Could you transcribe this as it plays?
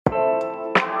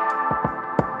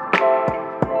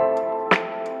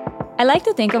I like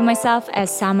to think of myself as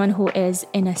someone who is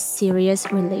in a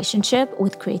serious relationship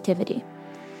with creativity.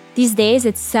 These days,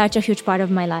 it's such a huge part of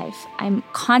my life. I'm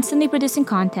constantly producing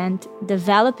content,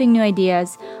 developing new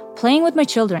ideas, playing with my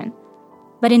children.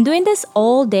 But in doing this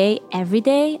all day, every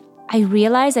day, I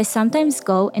realize I sometimes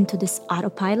go into this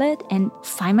autopilot and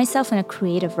find myself in a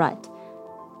creative rut.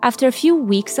 After a few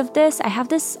weeks of this, I have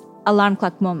this alarm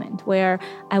clock moment where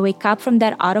I wake up from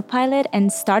that autopilot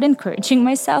and start encouraging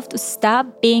myself to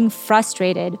stop being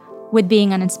frustrated with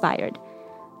being uninspired.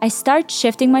 I start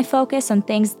shifting my focus on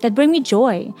things that bring me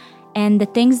joy and the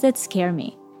things that scare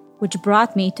me, which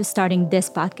brought me to starting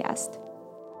this podcast.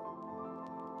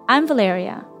 I'm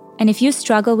Valeria, and if you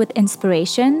struggle with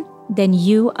inspiration, then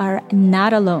you are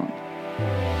not alone.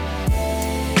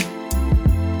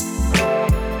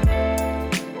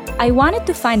 I wanted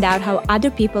to find out how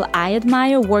other people I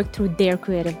admire work through their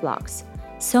creative blocks.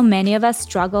 So many of us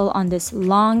struggle on this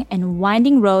long and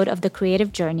winding road of the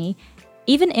creative journey,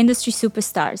 even industry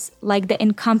superstars like the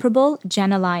incomparable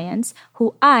Jenna Lyons,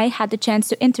 who I had the chance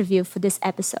to interview for this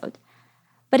episode.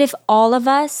 But if all of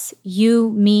us, you,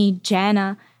 me,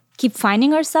 Jenna, keep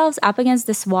finding ourselves up against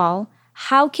this wall,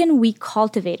 how can we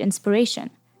cultivate inspiration?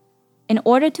 In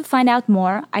order to find out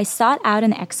more, I sought out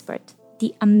an expert,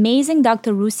 the amazing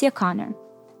Dr. Rusia Connor.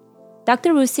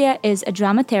 Dr. Rusia is a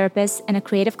drama therapist and a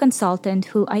creative consultant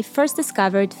who I first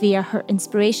discovered via her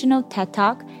inspirational TED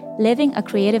Talk, Living a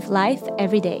Creative Life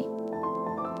Every Day.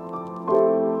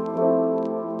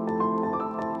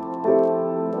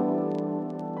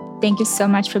 Thank you so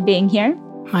much for being here.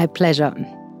 My pleasure.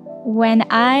 When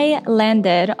I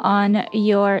landed on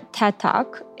your TED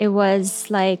Talk, it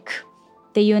was like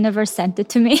the universe sent it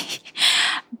to me.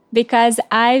 Because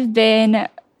I've been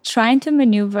trying to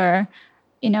maneuver,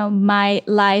 my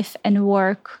life and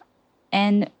work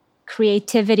and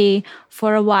creativity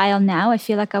for a while now. I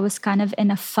feel like I was kind of in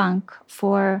a funk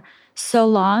for so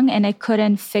long and I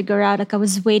couldn't figure out, I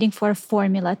was waiting for a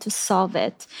formula to solve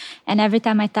it. And every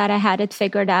time I thought I had it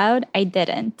figured out, I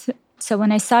didn't. So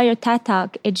when I saw your TED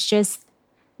Talk,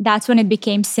 that's when it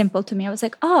became simple to me. I was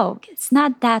like, oh, it's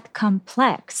not that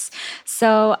complex.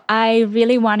 So I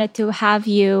really wanted to have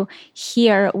you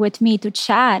here with me to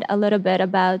chat a little bit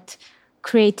about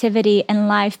creativity and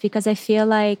life, because I feel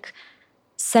like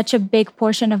such a big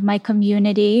portion of my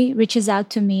community reaches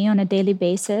out to me on a daily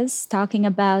basis, talking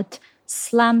about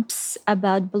slumps,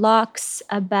 about blocks,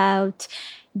 about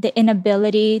the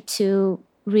inability to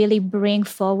really bring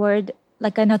forward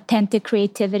like an authentic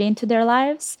creativity into their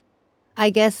lives. I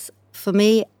guess for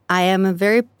me, I am a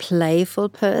very playful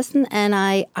person, and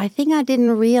I think I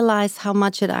didn't realize how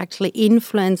much it actually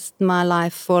influenced my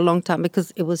life for a long time,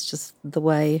 because it was just the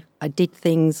way I did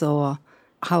things or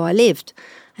how I lived.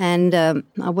 And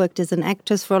I worked as an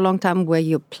actress for a long time, where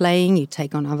you're playing, you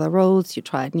take on other roles, you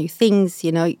try new things,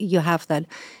 you have that.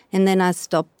 And then I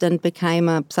stopped and became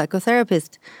a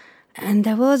psychotherapist. And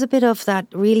there was a bit of that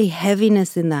really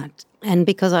heaviness in that. And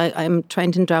because I'm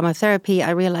trained in drama therapy,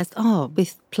 I realized,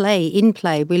 with in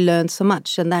play, we learn so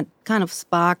much. And that kind of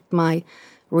sparked my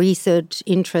research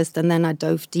interest. And then I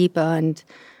dove deeper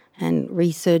and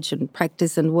researched and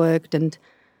practiced and worked. And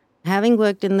having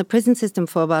worked in the prison system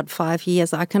for about 5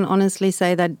 years, I can honestly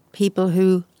say that people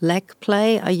who lack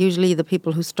play are usually the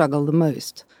people who struggle the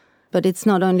most. But it's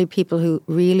not only people who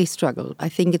really struggle. I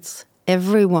think it's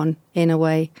everyone in a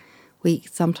way. We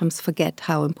sometimes forget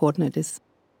how important it is.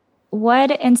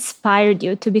 What inspired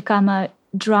you to become a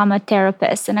drama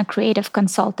therapist and a creative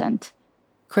consultant?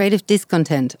 Creative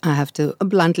discontent, I have to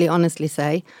bluntly, honestly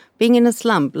say. Being in a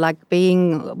slump,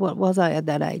 what was I at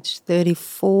that age?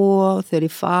 34,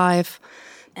 35,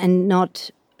 and not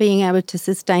being able to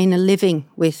sustain a living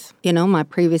with, my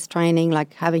previous training,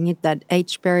 like having hit that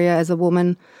age barrier as a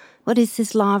woman. What is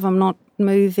this life? I'm not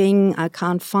moving. I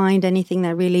can't find anything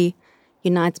that really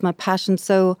unites my passion.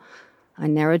 So I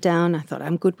narrowed down. I thought,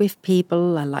 I'm good with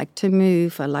people. I like to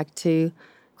move. I like to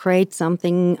create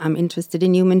something. I'm interested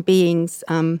in human beings.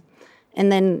 And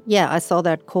then, I saw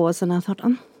that course and I thought,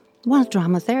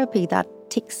 drama therapy, that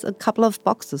ticks a couple of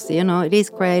boxes. It is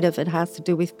creative. It has to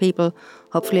do with people.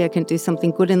 Hopefully I can do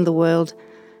something good in the world.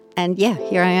 And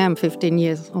here I am 15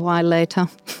 years, a while later.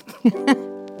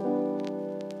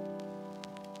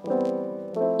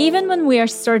 Even when we are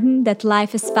certain that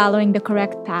life is following the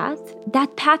correct path,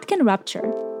 that path can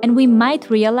rupture, and we might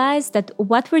realize that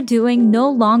what we're doing no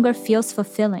longer feels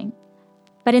fulfilling.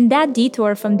 But in that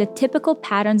detour from the typical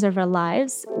patterns of our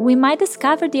lives, we might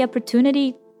discover the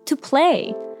opportunity to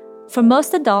play. For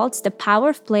most adults, the power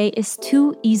of play is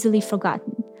too easily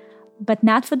forgotten, but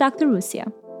not for Dr.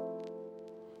 Rusia.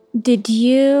 Did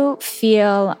you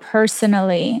feel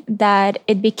personally that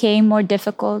it became more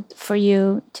difficult for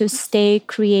you to stay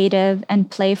creative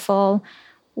and playful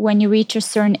when you reach a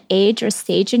certain age or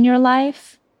stage in your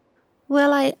life?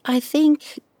 Well, I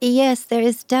think, yes, there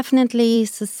is definitely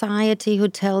society who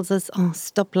tells us, oh,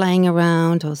 stop playing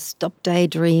around or stop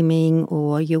daydreaming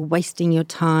or you're wasting your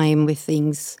time with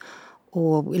things,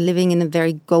 or we're living in a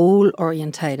very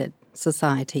goal-orientated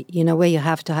society, where you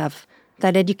have to have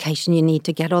that education you need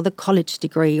to get, or the college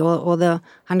degree, or the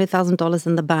 $100,000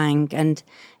 in the bank. And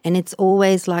it's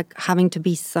always like having to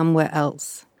be somewhere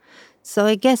else. So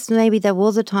I guess maybe there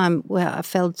was a time where I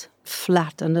felt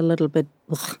flat and a little bit,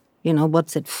 ugh,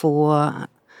 what's it for?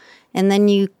 And then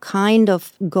you kind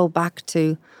of go back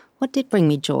to what did bring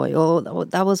me joy? Or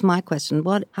that was my question.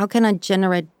 How can I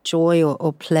generate joy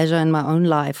or pleasure in my own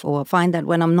life, or find that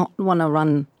when I'm not want to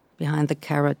run behind the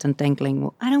carrot and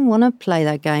dangling? I don't want to play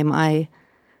that game. I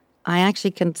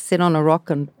actually can sit on a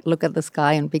rock and look at the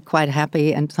sky and be quite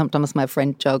happy. And sometimes my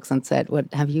friend jokes and said,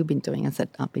 what have you been doing? I said,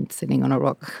 I've been sitting on a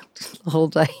rock the whole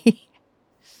day.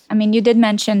 I mean, you did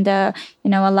mention a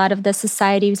lot of the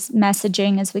society's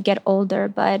messaging as we get older,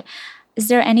 but is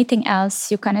there anything else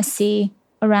you kind of see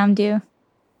around you?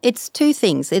 It's two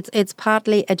things. It's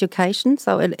partly education.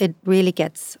 So it really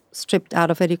gets stripped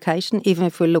out of education. Even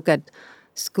if we look at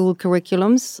school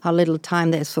curriculums, how little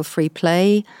time there's for free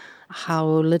play, how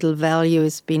little value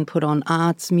is being put on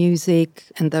arts, music,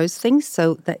 and those things.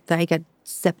 So that they get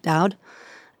stepped out.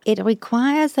 It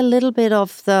requires a little bit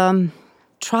of the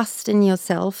trust in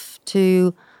yourself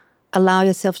to allow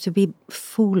yourself to be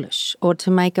foolish or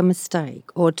to make a mistake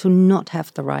or to not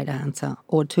have the right answer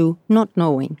or to not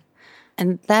knowing.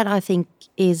 And that, I think,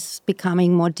 is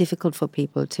becoming more difficult for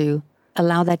people to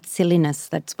allow that silliness,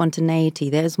 that spontaneity.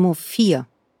 There's more fear.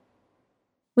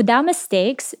 Without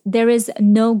mistakes, there is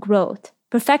no growth.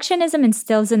 Perfectionism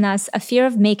instills in us a fear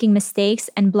of making mistakes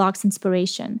and blocks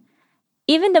inspiration.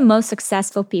 Even the most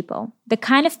successful people, the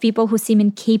kind of people who seem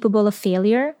incapable of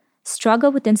failure,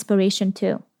 struggle with inspiration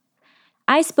too.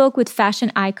 I spoke with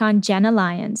fashion icon Jenna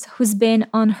Lyons, who's been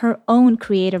on her own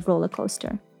creative roller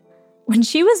coaster. When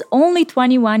she was only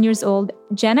 21 years old,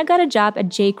 Jenna got a job at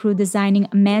J.Crew designing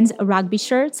men's rugby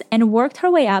shirts and worked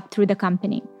her way up through the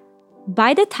company.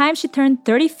 By the time she turned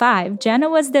 35, Jenna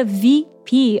was the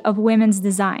VP of women's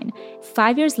design.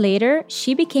 5 years later,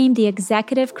 she became the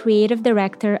executive creative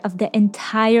director of the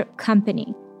entire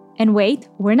company. And wait,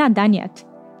 we're not done yet.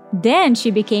 Then she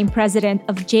became president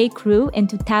of J.Crew in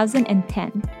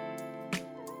 2010.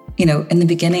 In the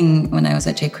beginning, when I was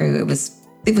at J.Crew, it was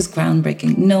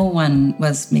groundbreaking. No one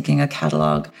was making a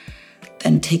catalog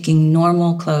and taking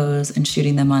normal clothes and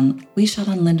shooting them on. We shot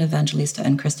on Linda Evangelista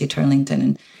and Christy Turlington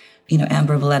and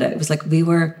Amber Valletta. It was like we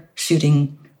were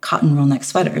shooting cotton roll neck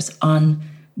sweaters on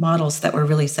models that were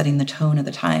really setting the tone of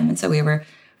the time. And so we were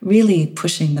really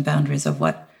pushing the boundaries of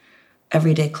what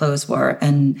everyday clothes were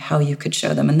and how you could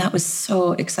show them. And that was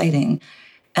so exciting.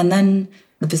 And then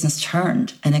the business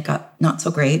turned and it got not so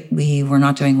great. We were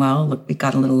not doing well. We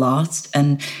got a little lost.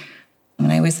 And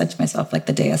I always said to myself, like,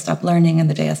 the day I stop learning and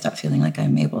the day I stop feeling like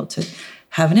I'm able to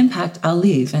have an impact, I'll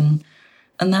leave. And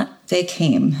that day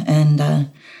came. And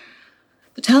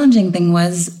the challenging thing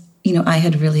was, I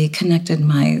had really connected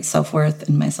my self-worth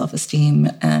and my self-esteem,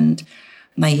 and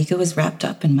my ego was wrapped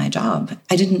up in my job.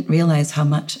 I didn't realize how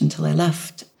much until I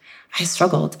left. I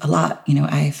struggled a lot.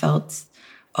 I felt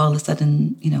all of a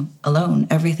sudden, alone.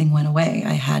 Everything went away.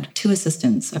 I had 2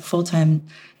 assistants, a full-time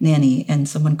nanny, and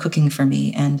someone cooking for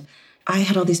me. And I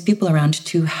had all these people around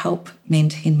to help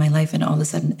maintain my life, and all of a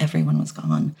sudden everyone was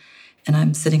gone. And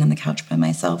I'm sitting on the couch by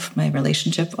myself. My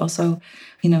relationship also,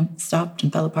 stopped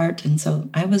and fell apart. And so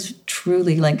I was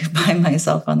truly like by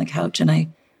myself on the couch. And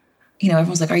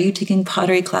everyone's like, are you taking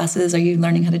pottery classes? Are you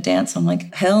learning how to dance? I'm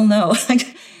like, hell no.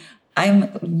 I'm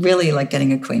really like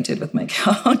getting acquainted with my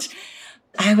couch.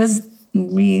 I was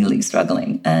really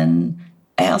struggling. And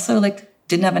I also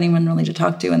didn't have anyone really to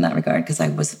talk to in that regard, because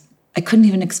I couldn't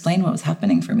even explain what was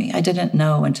happening for me. I didn't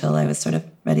know until I was sort of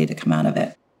ready to come out of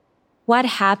it. What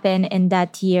happened in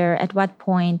that year? At what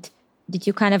point did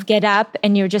you kind of get up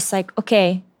and you're just like,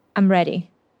 okay, I'm ready?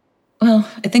 Well,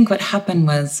 I think what happened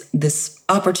was this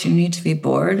opportunity to be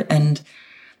bored and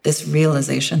this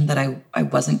realization that I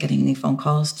wasn't getting any phone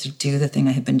calls to do the thing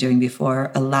I had been doing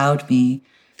before allowed me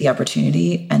the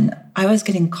opportunity. And I was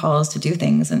getting calls to do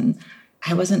things and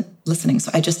I wasn't listening.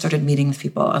 So I just started meeting with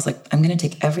people. I was like, I'm going to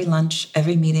take every lunch,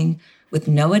 every meeting with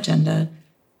no agenda,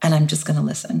 and I'm just going to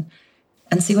listen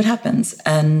and see what happens.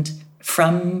 And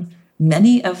from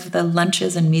many of the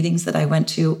lunches and meetings that I went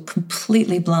to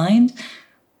completely blind,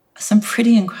 some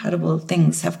pretty incredible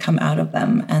things have come out of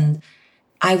them. And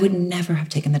I would never have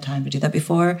taken the time to do that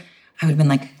before. I would have been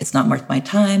like, it's not worth my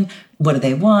time. What do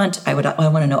they want? I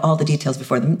want to know all the details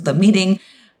before the meeting.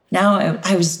 Now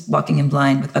I was walking in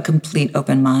blind with a complete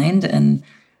open mind, and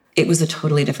it was a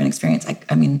totally different experience.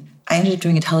 I mean, I ended up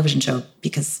doing a television show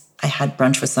because I had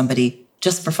brunch with somebody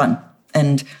just for fun.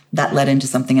 And that led into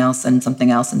something else and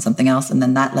something else and something else. And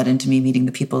then that led into me meeting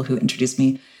the people who introduced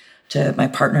me to my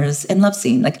partners in Love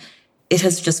Scene. Like, it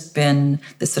has just been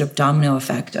this sort of domino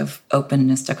effect of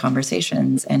openness to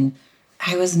conversations. And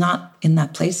I was not in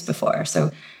that place before.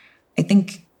 So I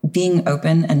think being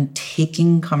open and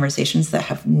taking conversations that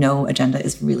have no agenda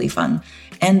is really fun.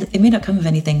 And it may not come of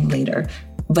anything later,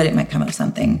 but it might come of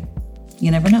something.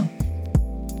 You never know.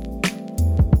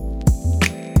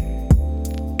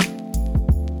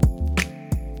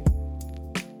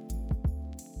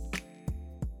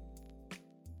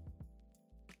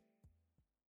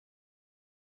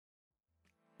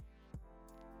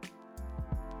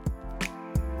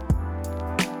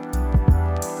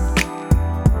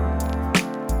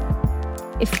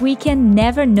 If we can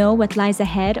never know what lies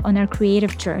ahead on our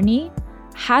creative journey,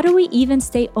 how do we even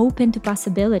stay open to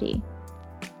possibility?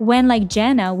 When, like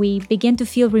Jenna, we begin to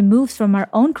feel removed from our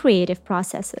own creative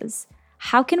processes,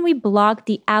 how can we block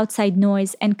the outside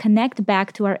noise and connect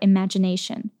back to our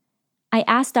imagination? I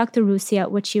asked Dr. Rusia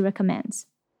what she recommends.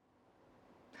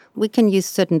 We can use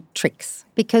certain tricks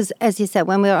because, as you said,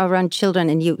 when we're around children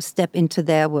and you step into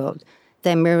their world,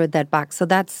 they mirror that back. So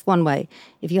that's one way.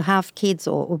 If you have kids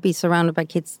or be surrounded by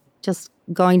kids, just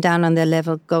going down on their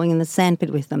level, going in the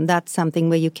sandpit with them, that's something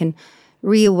where you can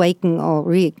reawaken or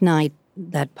reignite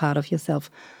that part of yourself.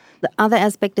 The other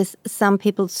aspect is some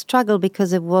people struggle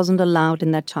because it wasn't allowed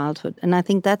in their childhood. And I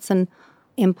think that's an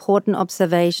important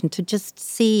observation to just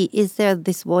see, is there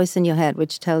this voice in your head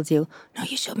which tells you, no,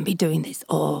 you shouldn't be doing this,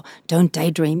 or don't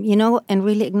daydream, and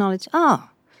really acknowledge,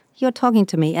 you're talking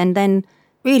to me. And then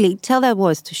really tell that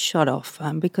voice to shut off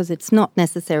because it's not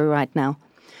necessary right now.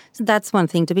 So that's one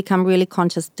thing, to become really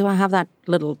conscious. Do I have that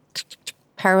little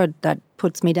parrot that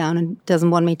puts me down and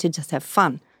doesn't want me to just have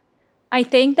fun? I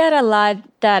think that a lot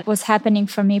that was happening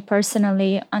for me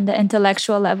personally on the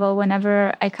intellectual level,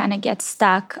 whenever I kind of get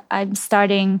stuck, I'm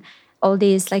starting all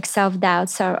these like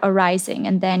self-doubts are arising,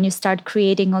 and then you start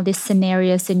creating all these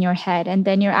scenarios in your head, and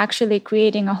then you're actually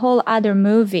creating a whole other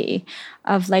movie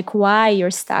of like why you're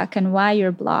stuck and why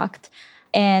you're blocked.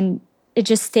 And it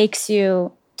just takes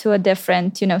you to a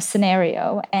different,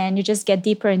 scenario, and you just get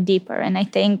deeper and deeper. And I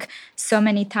think so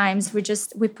many times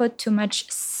we put too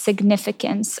much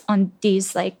significance on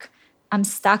these like I'm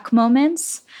stuck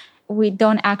moments. We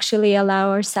don't actually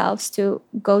allow ourselves to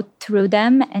go through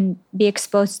them and be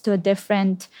exposed to a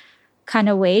different kind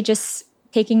of way. Just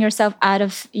taking yourself out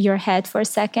of your head for a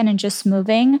second and just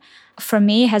moving, for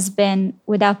me, has been,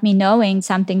 without me knowing,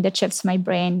 something that shifts my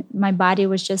brain. My body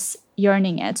was just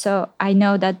yearning it. So I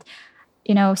know that,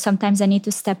 sometimes I need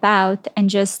to step out and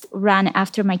just run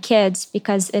after my kids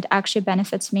because it actually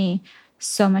benefits me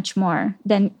so much more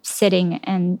than sitting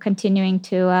and continuing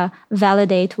to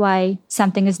validate why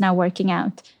something is not working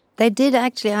out. They did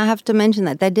actually, I have to mention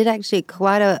that, they did actually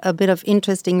quite a bit of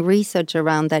interesting research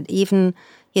around that. Even,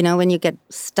 when you get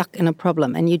stuck in a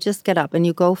problem and you just get up and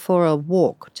you go for a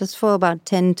walk, just for about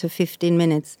 10 to 15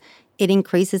 minutes, it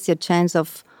increases your chance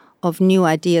of new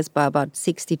ideas by about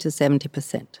 60 to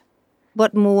 70%.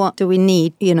 What more do we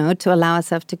need, to allow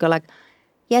ourselves to go like,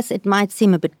 yes, it might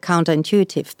seem a bit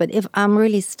counterintuitive, but if I'm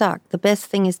really stuck, the best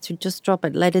thing is to just drop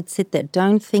it, let it sit there.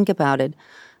 Don't think about it.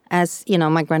 As,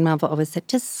 my grandmother always said,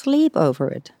 just sleep over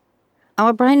it.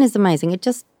 Our brain is amazing. It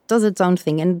just does its own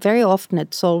thing, and very often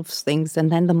it solves things. And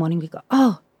then in the morning we go,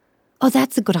 oh,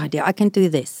 that's a good idea. I can do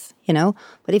this,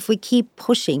 But if we keep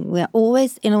pushing, we're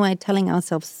always, in a way, telling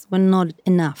ourselves we're not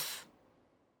enough.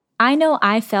 I know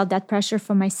I felt that pressure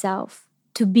for myself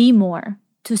to be more,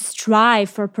 to strive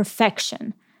for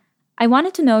perfection. I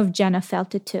wanted to know if Jenna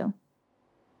felt it too.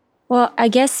 Well, I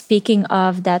guess speaking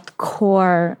of that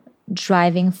core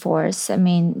driving force,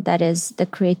 that is the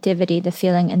creativity, the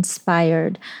feeling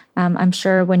inspired. I'm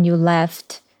sure when you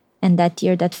left and that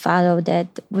year that followed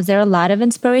it, was there a lot of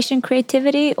inspiration,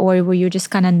 creativity, or were you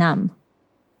just kind of numb?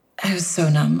 I was so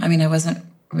numb. I wasn't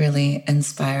really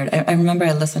inspired. I remember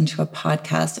I listened to a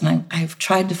podcast, and I've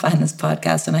tried to find this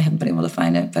podcast and I haven't been able to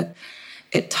find it, but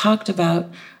it talked about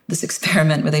this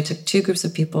experiment where they took two groups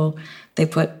of people. They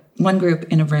put one group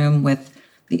in a room with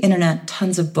the internet,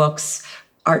 tons of books,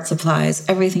 art supplies,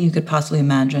 everything you could possibly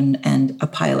imagine, and a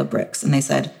pile of bricks. And they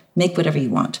said, make whatever you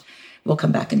want. We'll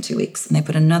come back in 2 weeks. And they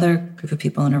put another group of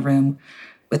people in a room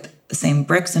with the same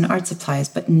bricks and art supplies,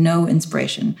 but no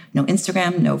inspiration, no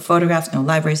Instagram, no photographs, no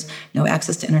libraries, no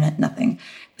access to internet, nothing.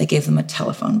 They gave them a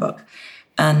telephone book.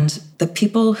 And the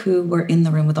people who were in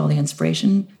the room with all the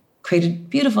inspiration created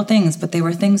beautiful things, but they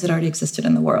were things that already existed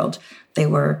in the world. They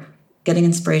were getting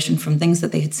inspiration from things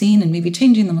that they had seen and maybe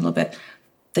changing them a little bit.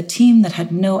 The team that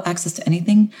had no access to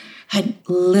anything had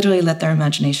literally let their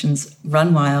imaginations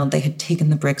run wild. They had taken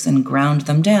the bricks and ground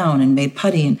them down and made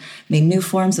putty and made new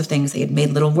forms of things. They had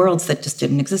made little worlds that just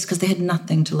didn't exist because they had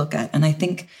nothing to look at. And I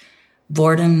think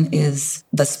boredom is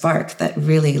the spark that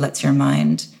really lets your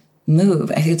mind move.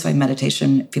 I think it's why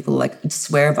meditation, people like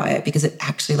swear by it, because it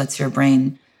actually lets your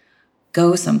brain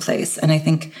go someplace. And I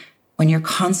think when you're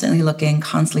constantly looking,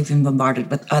 constantly being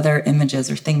bombarded with other images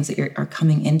or things that are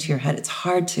coming into your head, it's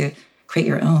hard to create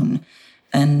your own.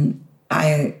 And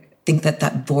I think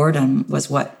that boredom was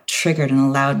what triggered and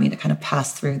allowed me to kind of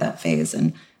pass through that phase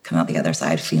and come out the other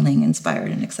side feeling inspired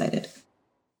and excited.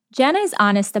 Jana is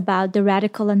honest about the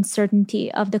radical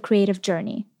uncertainty of the creative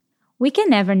journey. We can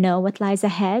never know what lies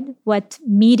ahead, what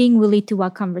meeting will lead to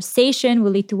what conversation,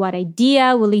 will lead to what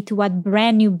idea, will lead to what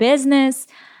brand new business.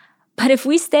 But if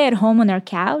we stay at home on our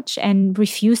couch and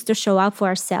refuse to show up for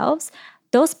ourselves,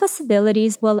 those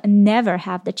possibilities will never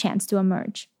have the chance to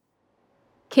emerge.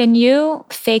 Can you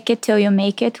fake it till you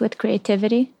make it with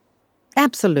creativity?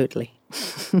 Absolutely.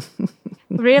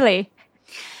 Really?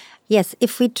 Yes,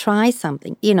 if we try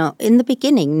something, in the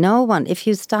beginning, if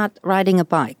you start riding a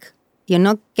bike, you're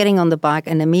not getting on the bike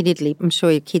and immediately, I'm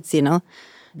sure your kids,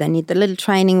 they need the little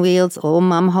training wheels or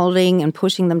mum holding and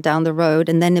pushing them down the road.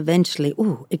 And then eventually,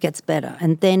 it gets better.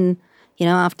 And then,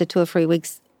 after 2 or 3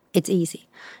 weeks, it's easy.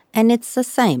 And it's the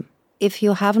same. If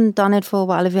you haven't done it for a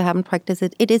while, if you haven't practiced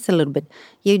it, it is a little bit.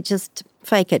 You just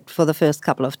fake it for the first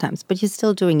couple of times, but you're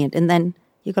still doing it. And then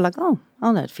you go like, oh,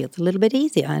 that feels a little bit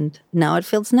easier. And now it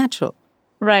feels natural.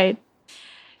 Right.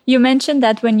 You mentioned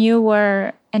that when you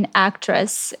were an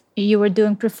actress, you were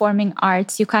doing performing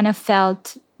arts, you kind of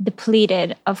felt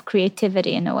depleted of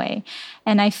creativity in a way.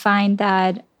 And I find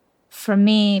that for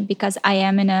me, because I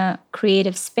am in a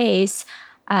creative space,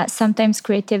 sometimes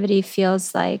creativity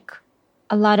feels like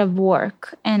a lot of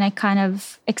work, and I kind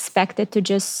of expect it to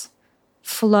just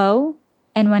flow.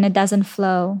 And when it doesn't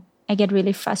flow, I get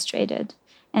really frustrated.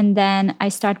 And then I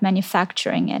start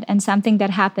manufacturing it. And something that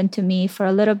happened to me for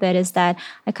a little bit is that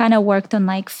I kind of worked on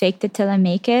like faked it till I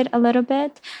make it a little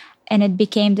bit. And it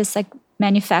became this like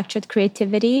manufactured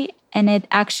creativity. And it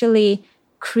actually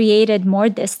created more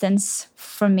distance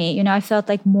for me. I felt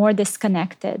like more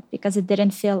disconnected because it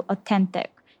didn't feel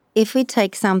authentic. If we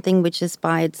take something which is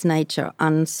by its nature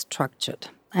unstructured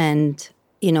and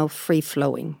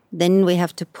free-flowing, then we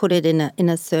have to put it in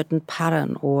a certain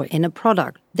pattern or in a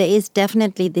product. There is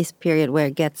definitely this period where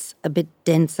it gets a bit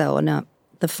denser or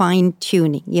the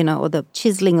fine-tuning, or the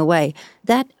chiseling away.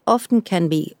 That often can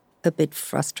be a bit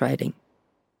frustrating.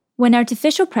 When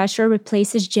artificial pressure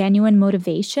replaces genuine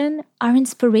motivation, our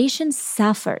inspiration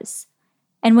suffers.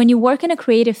 And when you work in a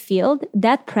creative field,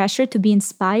 that pressure to be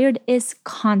inspired is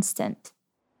constant.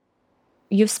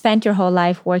 You've spent your whole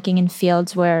life working in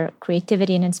fields where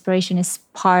creativity and inspiration is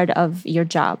part of your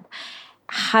job.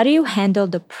 How do you handle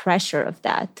the pressure of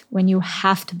that when you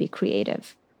have to be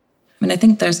creative? I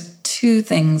think there's two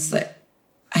things that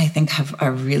I think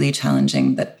are really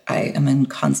challenging that I am in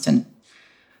constant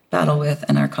battle with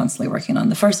and are constantly working on.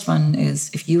 The first one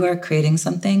is if you are creating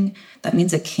something, that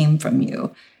means it came from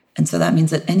you. And so that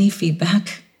means that any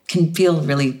feedback can feel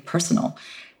really personal.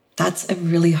 That's a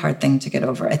really hard thing to get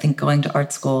over. I think going to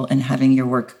art school and having your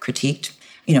work critiqued,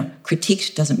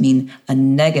 critiqued doesn't mean a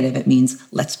negative. It means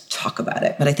let's talk about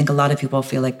it. But I think a lot of people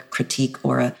feel like critique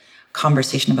or a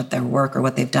conversation about their work or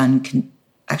what they've done can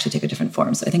actually take a different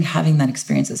form. So I think having that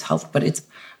experience is helpful, but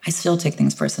I still take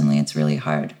things personally. It's really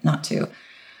hard not to.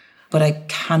 What I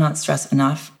cannot stress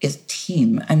enough is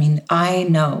team. I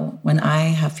know when I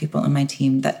have people on my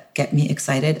team that get me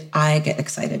excited, I get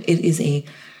excited. It is a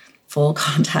full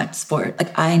contact sport.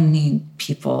 Like I need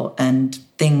people and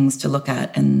things to look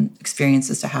at and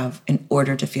experiences to have in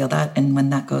order to feel that. And when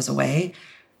that goes away,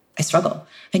 I struggle.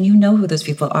 And you know who those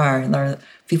people are. They're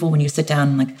people when you sit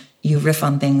down, like you riff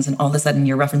on things and all of a sudden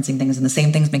you're referencing things and the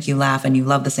same things make you laugh and you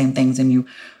love the same things and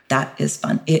that is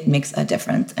fun. It makes a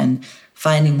difference. And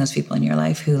finding those people in your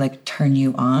life who like turn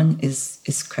you on is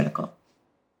critical.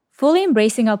 Fully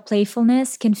embracing our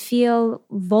playfulness can feel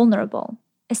vulnerable,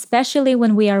 especially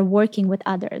when we are working with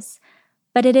others.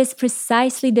 But it is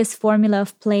precisely this formula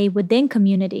of play within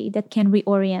community that can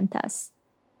reorient us.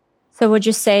 So would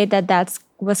you say that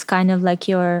was kind of like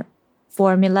your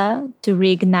formula to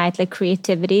reignite like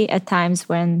creativity at times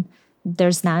when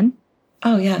there's none?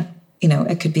 Oh, yeah.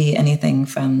 It could be anything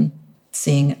from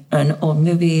seeing an old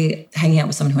movie, hanging out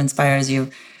with someone who inspires you,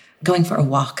 going for a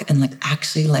walk and like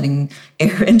actually letting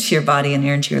air into your body and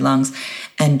air into your lungs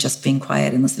and just being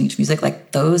quiet and listening to music.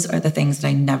 Like those are the things that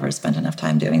I never spent enough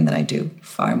time doing that I do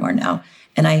far more now.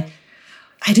 And I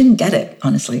didn't get it,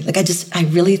 honestly. Like I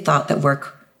really thought that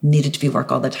work needed to be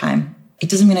work all the time. It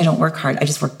doesn't mean I don't work hard. I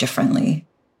just work differently.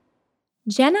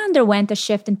 Jenna underwent a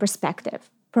shift in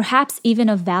perspective, perhaps even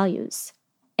of values.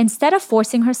 Instead of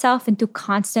forcing herself into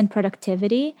constant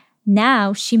productivity,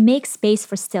 now she makes space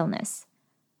for stillness.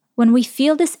 When we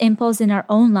feel this impulse in our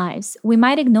own lives, we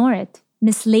might ignore it,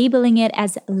 mislabeling it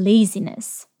as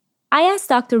laziness. I asked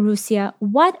Dr. Russia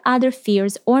what other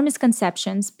fears or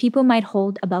misconceptions people might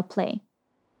hold about play.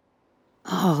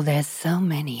 Oh, there's so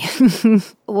many.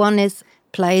 One is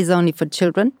play is only for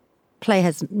children. Play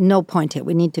has no point here.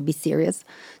 We need to be serious.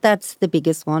 That's the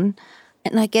biggest one.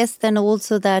 And I guess then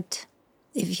also that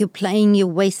if you're playing, you're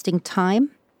wasting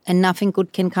time and nothing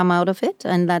good can come out of it.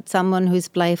 And that someone who's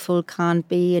playful can't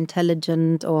be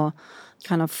intelligent or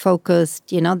kind of focused,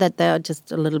 that they're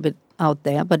just a little bit out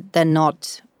there, but they're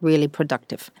not really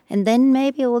productive. And then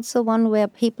maybe also one where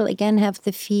people, again, have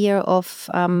the fear of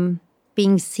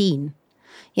being seen.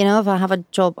 If I have a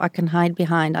job I can hide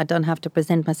behind, I don't have to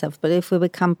present myself. But if we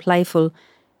become playful,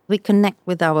 we connect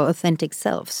with our authentic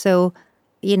self. So,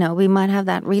 we might have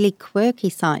that really quirky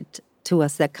side to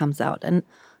us that comes out. And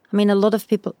I mean, a lot of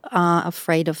people are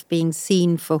afraid of being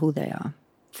seen for who they are,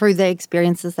 through their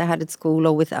experiences they had at school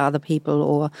or with other people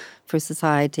or through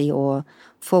society or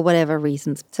for whatever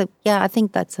reasons. So, yeah, I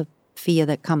think that's a fear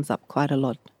that comes up quite a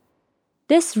lot.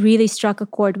 This really struck a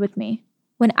chord with me.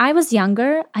 When I was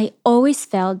younger, I always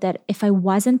felt that if I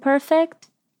wasn't perfect,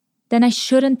 then I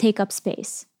shouldn't take up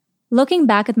space. Looking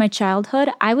back at my childhood,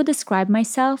 I would describe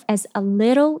myself as a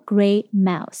little gray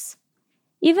mouse.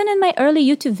 Even in my early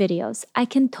YouTube videos, I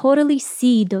can totally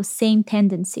see those same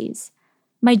tendencies.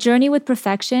 My journey with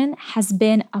perfection has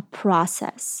been a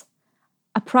process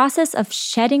of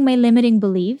shedding my limiting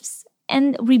beliefs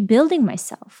and rebuilding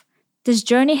myself. This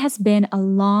journey has been a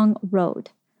long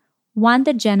road, one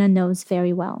that Jenna knows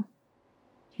very well.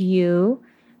 You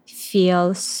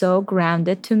feel so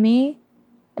grounded to me.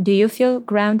 Do you feel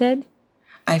grounded?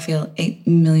 I feel 8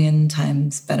 million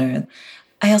times better.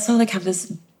 I also have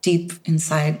this deep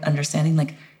inside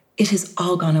understanding, it has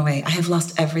all gone away. I have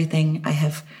lost everything. I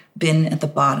have been at the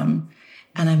bottom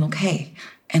and I'm okay.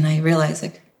 And I realize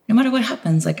no matter what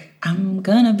happens, I'm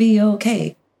gonna be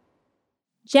okay.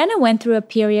 Jenna went through a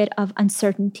period of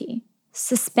uncertainty,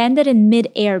 suspended in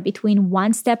mid-air between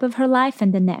one step of her life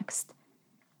and the next.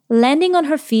 Landing on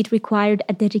her feet required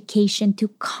a dedication to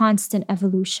constant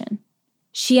evolution.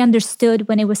 She understood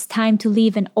when it was time to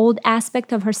leave an old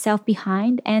aspect of herself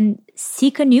behind and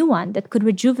seek a new one that could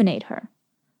rejuvenate her.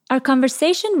 Our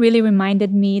conversation really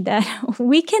reminded me that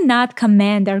we cannot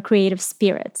command our creative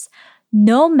spirits,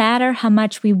 no matter how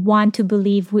much we want to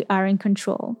believe we are in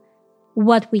control.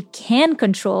 What we can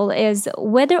control is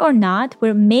whether or not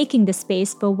we're making the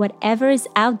space for whatever is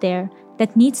out there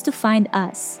that needs to find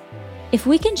us. If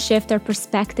we can shift our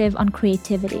perspective on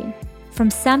creativity from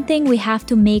something we have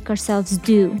to make ourselves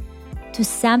do to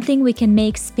something we can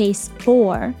make space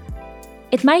for,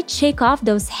 it might shake off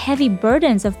those heavy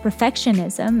burdens of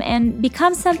perfectionism and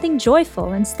become something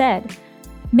joyful instead.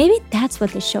 Maybe that's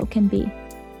what the show can be.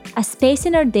 A space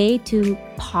in our day to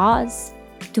pause,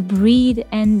 to breathe,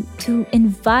 and to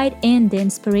invite in the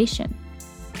inspiration.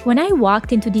 When I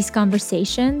walked into these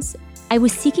conversations, I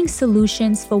was seeking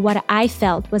solutions for what I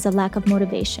felt was a lack of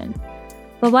motivation.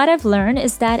 But what I've learned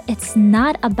is that it's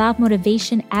not about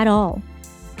motivation at all.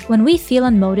 When we feel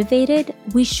unmotivated,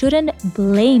 we shouldn't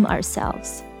blame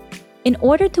ourselves. In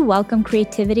order to welcome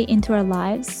creativity into our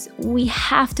lives, we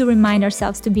have to remind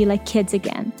ourselves to be like kids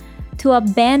again, to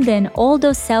abandon all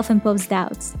those self-imposed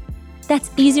doubts.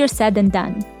 That's easier said than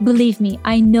done. Believe me,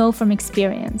 I know from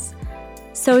experience.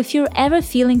 So if you're ever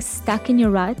feeling stuck in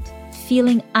your rut,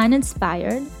 feeling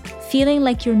uninspired, feeling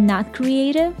like you're not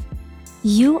creative,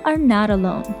 you are not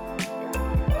alone.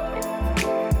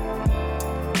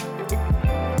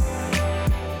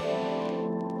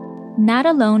 Not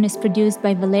Alone is produced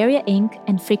by Valeria Inc.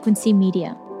 and Frequency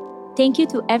Media. Thank you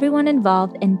to everyone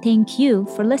involved and thank you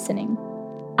for listening.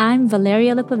 I'm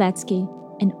Valeria Lipovetsky,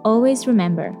 and always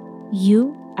remember,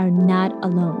 you are not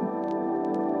alone.